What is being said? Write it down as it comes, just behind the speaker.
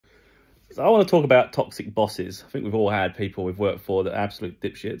So I want to talk about toxic bosses. I think we've all had people we've worked for that are absolute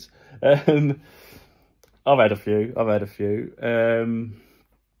dipshits. Um, I've had a few.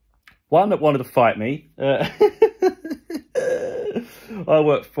 One that wanted to fight me. I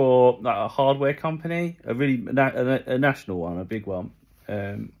worked for like, a hardware company, a national one, a big one,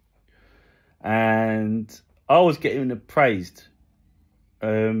 and I was getting appraised.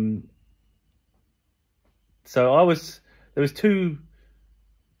 So there was two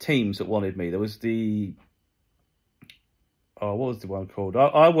teams that wanted me. There was what was the one called?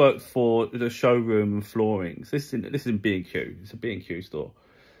 I worked for the showroom and flooring. So this is in B&Q. It's a B&Q store.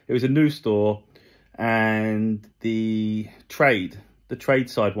 It was a new store, and the trade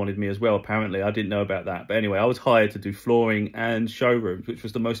side wanted me as well. Apparently, I didn't know about that. But anyway, I was hired to do flooring and showrooms, which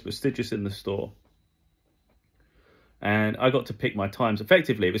was the most prestigious in the store. And I got to pick my times.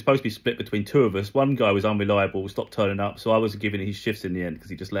 Effectively, it was supposed to be split between two of us. One guy was unreliable, stopped turning up, so I was given his shifts in the end because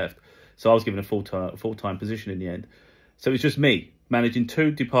he just left. So I was given a full-time position in the end. So it was just me managing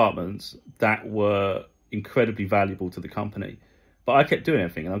two departments that were incredibly valuable to the company. But I kept doing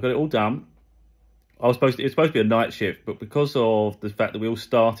everything, and I got it all done. It was supposed to be a night shift, but because of the fact that we all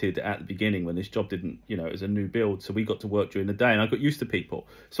started at the beginning when this job didn't, it was a new build, so we got to work during the day, and I got used to people.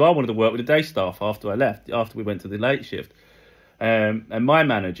 So I wanted to work with the day staff after I left, after we went to the late shift. And my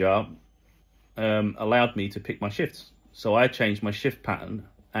manager allowed me to pick my shifts. So I changed my shift pattern,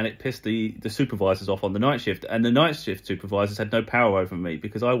 and it pissed the supervisors off on the night shift. And the night shift supervisors had no power over me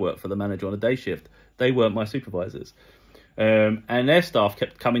because I worked for the manager on a day shift. They weren't my supervisors. And their staff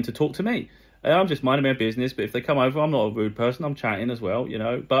kept coming to talk to me. I'm just minding my business, but if they come over, I'm not a rude person. I'm chatting as well,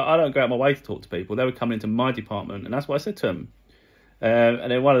 But I don't go out my way to talk to people. They would come into my department, and that's what I said to them.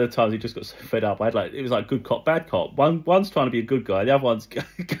 And then one of the times he just got so fed up. It was like good cop, bad cop. One's trying to be a good guy, the other one's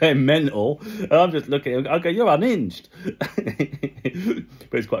going mental. And I'm just looking at him, I go, you're unhinged. But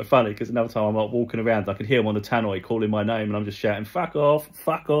it's quite funny because another time I'm like walking around, I could hear him on the tannoy calling my name, and I'm just shouting, fuck off,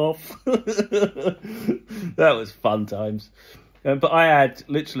 fuck off. That was fun times. But I had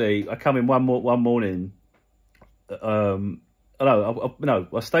I come in one morning. I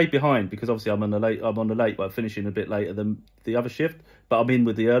stayed behind because obviously I'm on the late, but I'm finishing a bit later than the other shift. But I'm in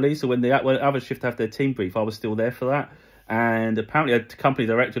with the early, so when the other shift have their team brief, I was still there for that. And apparently, a company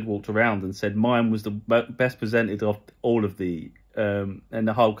director had walked around and said mine was the best presented of all of the in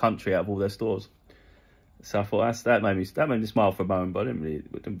the whole country out of all their stores. So I thought that made me smile for a moment, but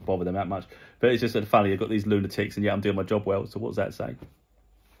it didn't bother them that much. But it's just funny. I've got these lunatics, and yet I'm doing my job well. So what does that say?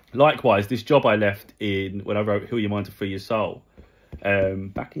 Likewise, this job I left in when I wrote "Heal Your Mind to Free Your Soul"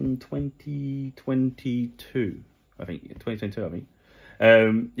 back in 2022, I think. 2022, I think.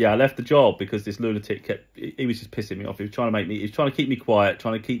 I left the job because this lunatic he was just pissing me off. He was trying to keep me quiet,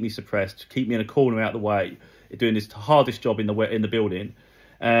 trying to keep me suppressed, keep me in a corner out of the way, doing this hardest job in the building.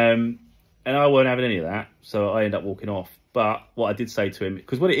 And I weren't having any of that, so I ended up walking off. But what I did say to him,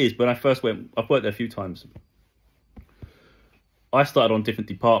 because what it is, when I first went, I've worked there a few times. I started on a different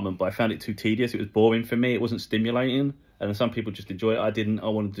department, but I found it too tedious. It was boring for me. It wasn't stimulating. And some people just enjoy it. I didn't. I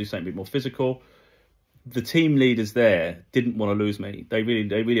wanted to do something a bit more physical. The team leaders there didn't want to lose me. They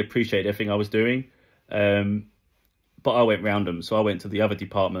really appreciated everything I was doing. But I went round them. So I went to the other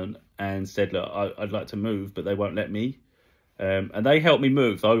department and said, look, I'd like to move, but they won't let me. And they helped me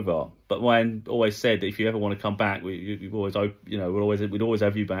move over, but Wayne always said that if you ever want to come back, we'd always have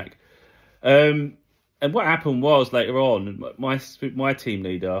you back. And what happened was later on, my team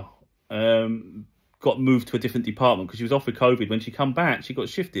leader got moved to a different department because she was off with COVID. When she come back, she got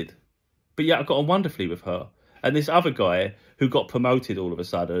shifted. But yeah, I got on wonderfully with her. And this other guy who got promoted all of a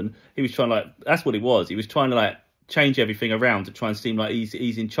sudden, he was trying that's what it was. He was trying to change everything around to try and seem like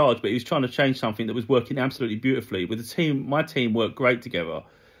he's in charge, but he was trying to change something that was working absolutely beautifully. With the team, my team worked great together.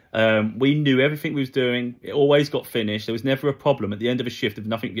 We knew everything we was doing. It always got finished. There was never a problem at the end of a shift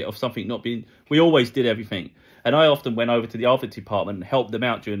of something not being. We always did everything, and I often went over to the other department and helped them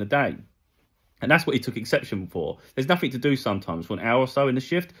out during the day. And that's what he took exception for. There's nothing to do sometimes for an hour or so in the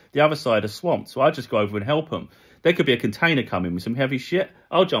shift. The other side are swamped, so I just go over and help them. There could be a container coming with some heavy shit.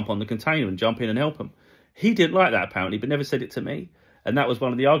 I'll jump on the container and jump in and help them. He didn't like that apparently, but never said it to me. And that was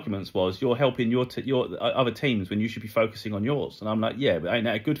one of the arguments was you're helping your other teams when you should be focusing on yours. And I'm like, yeah, but ain't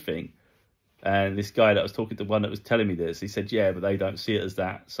that a good thing? And this guy that I was talking to, one that was telling me this, he said, yeah, but they don't see it as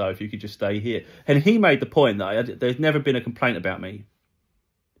that. So if you could just stay here. And he made the point that there's never been a complaint about me.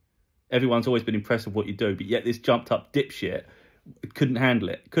 Everyone's always been impressed with what you do, but yet this jumped up dipshit couldn't handle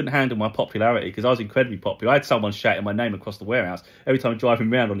it. Couldn't handle my popularity because I was incredibly popular. I had someone shouting my name across the warehouse every time I'm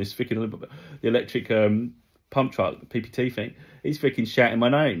driving around on this freaking the electric pump truck, the PPT thing. He's freaking shouting my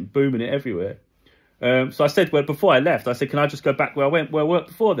name, booming it everywhere. So I said, well, before I left, I said, can I just go back where I worked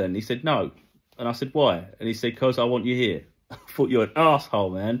before then? He said, no. And I said, why? And he said, because I want you here. I thought, you're an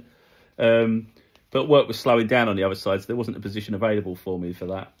arsehole, man. But work was slowing down on the other side, so there wasn't a position available for me for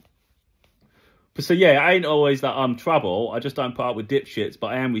that. But so, yeah, I ain't always that I'm trouble. I just don't put up with dipshits, but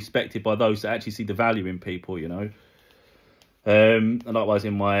I am respected by those that actually see the value in people, you know. And likewise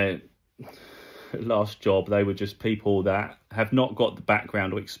in my last job, they were just people that have not got the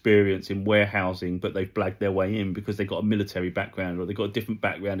background or experience in warehousing, but they've blagged their way in because they've got a military background or they've got a different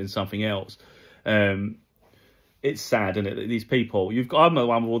background in something else. It's sad, isn't it? These people, I'm the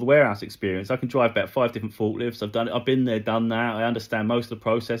one with all the warehouse experience. I can drive about 5 different forklifts. I've been there, done that. I understand most of the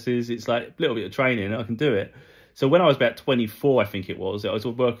processes. It's like a little bit of training. I can do it. So when I was about 24, I think it was, I was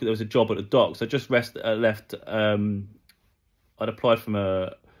working. There was a job at the docks. I just left. I'd applied from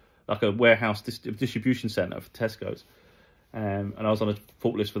a warehouse distribution centre for Tesco's, and I was on a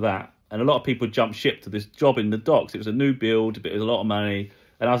forklift for that. And a lot of people jumped ship to this job in the docks. It was a new build, but it was a lot of money.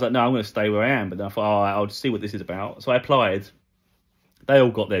 And I was like, no, I'm going to stay where I am. But then I thought, I'll see what this is about. So I applied. They all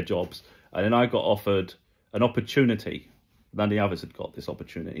got their jobs. And then I got offered an opportunity. None of the others had got this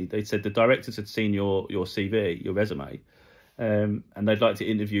opportunity. They said the directors had seen your CV, your resume, and they'd like to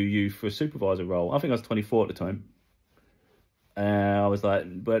interview you for a supervisor role. I think I was 24 at the time. I was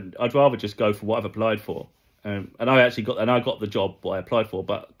like, but I'd rather just go for what I've applied for. And I got the job what I applied for,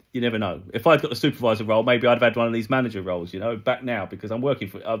 but you never know. If I'd got the supervisor role, maybe I'd have had one of these manager roles, you know, back now, because I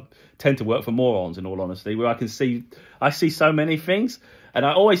tend to work for morons, in all honesty, where I see so many things. And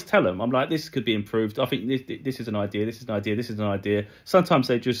I always tell them, I'm like, this could be improved. I think this is an idea, this is an idea, this is an idea. Sometimes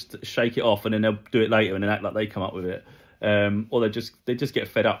they just shake it off and then they'll do it later and then act like they come up with it. Or they just get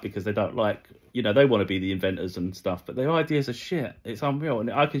fed up because they don't like, you know, they want to be the inventors and stuff, but their ideas are shit. It's unreal. And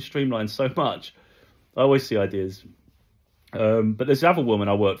I can streamline so much. I always see ideas. But there's another woman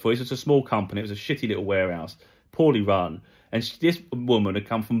I worked for. It was a small company. It was a shitty little warehouse, poorly run. And this woman had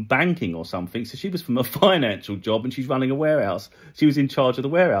come from banking or something. So she was from a financial job and she's running a warehouse. She was in charge of the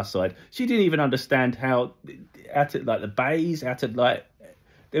warehouse side. She didn't even understand how to, like, the bays,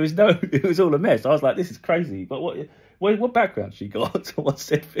 there was it was all a mess. I was like, this is crazy. But what background she got? So I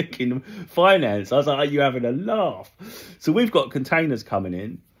said, thinking finance. I was like, are you having a laugh? So we've got containers coming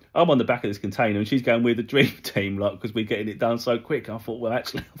in. I'm on the back of this container and she's going, we're the dream team, like, because we're getting it done so quick. I thought, well,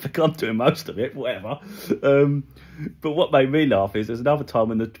 actually, I think I'm doing most of it, whatever. But what made me laugh is there's another time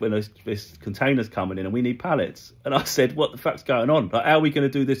when this container's coming in and we need pallets. And I said, what the fuck's going on? Like, how are we going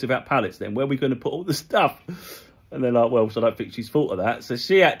to do this without pallets then? Where are we going to put all the stuff? And they're like, well, so I don't think she's thought of that. So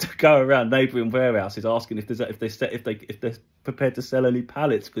she had to go around neighbouring warehouses asking if they're prepared to sell any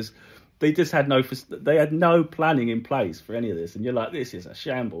pallets, because they just had no planning in place for any of this. And you're like, this is a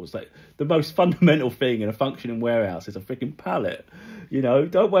shambles. Like, the most fundamental thing in a functioning warehouse is a freaking pallet. You know,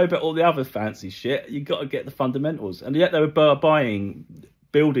 don't worry about all the other fancy shit. You got to get the fundamentals. And yet they were buying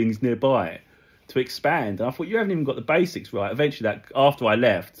buildings nearby to expand. And I thought, you haven't even got the basics right. Eventually, after I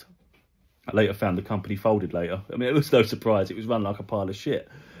left, I later found the company folded later. I mean, it was no surprise. It was run like a pile of shit.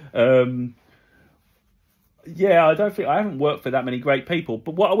 Yeah, I haven't worked for that many great people.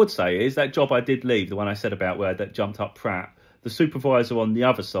 But what I would say is that job I did leave, the one I said about where that jumped up Pratt, the supervisor on the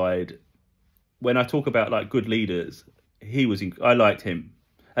other side, when I talk about like good leaders, I liked him.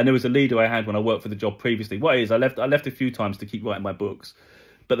 And there was a leader I had when I worked for the job previously. What it is, I left a few times to keep writing my books,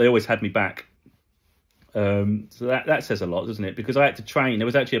 but they always had me back. So that says a lot, doesn't it? Because I had to train. There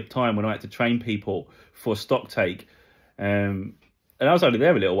was actually a time when I had to train people for a stock take. And I was only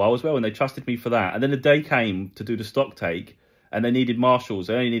there a little while as well, and they trusted me for that. And then the day came to do the stock take, and they needed marshals.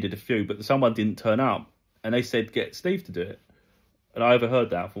 They only needed a few, but someone didn't turn up. And they said, get Steve to do it. And I overheard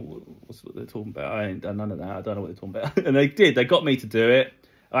that. I thought, what's what they're talking about? I ain't done none of that. I don't know what they're talking about. And they did. They got me to do it.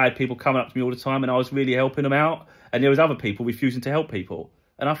 I had people coming up to me all the time, and I was really helping them out. And there was other people refusing to help people.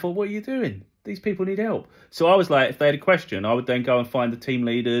 And I thought, what are you doing? These people need help. So I was like, if they had a question, I would then go and find the team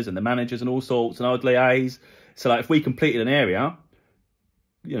leaders and the managers and all sorts, and I would liaise. So like, if we completed an area,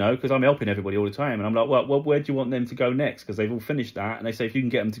 you know, because I'm helping everybody all the time, and I'm like, well, where do you want them to go next? Because they've all finished that, and they say if you can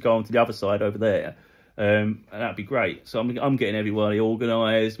get them to go on to the other side over there, and that'd be great. So I'm getting everybody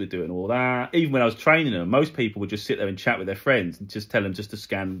organised. We're doing all that. Even when I was training them, most people would just sit there and chat with their friends and just tell them just to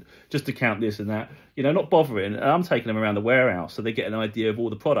scan, just to count this and that. You know, not bothering. And I'm taking them around the warehouse so they get an idea of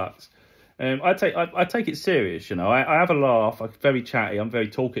all the products. I take it serious. You know, I have a laugh. I'm very chatty. I'm very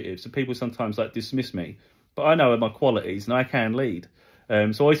talkative. So people sometimes like dismiss me, but I know my qualities and I can lead. So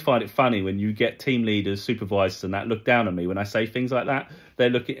I always find it funny when you get team leaders, supervisors and that look down on me when I say things like that. They're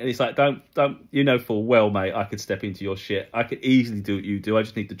looking, and it's like, don't, you know full well, mate, I could step into your shit. I could easily do what you do. I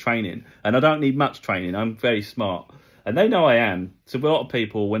just need the training. And I don't need much training. I'm very smart. And they know I am. So a lot of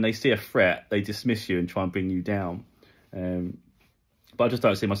people, when they see a threat, they dismiss you and try and bring you down. But I just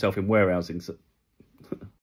don't see myself in warehousing. So